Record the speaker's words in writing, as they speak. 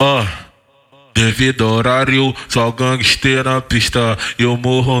Ó, devido ao horário, só gangster na pista. E o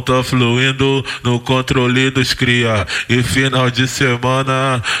morro tá fluindo no controle dos cria. E final de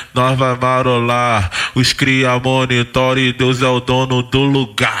semana nós vai marolar. Os cria monitore, Deus é o dono do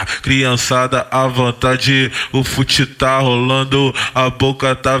lugar. Criançada à vontade, o fute tá rolando. A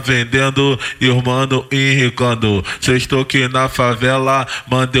boca tá vendendo e os mano enricando. Sextou aqui na favela,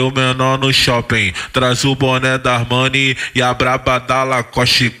 mandei o menor no shopping. Traz o boné da Armani e a braba da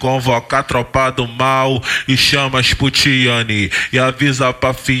Lacoste. Convoca a tropa do mal e chama as putiane. E avisa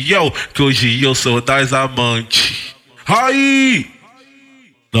pra fiel que hoje eu sou das amantes. Aí!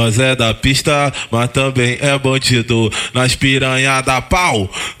 Nós é da pista, mas também é bandido. Nas piranha dá pau,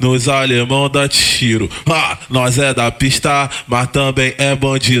 nos alemão dá tiro. Nós é da pista, mas também é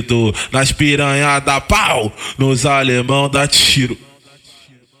bandido. Nas piranha dá pau, nos alemão dá tiro.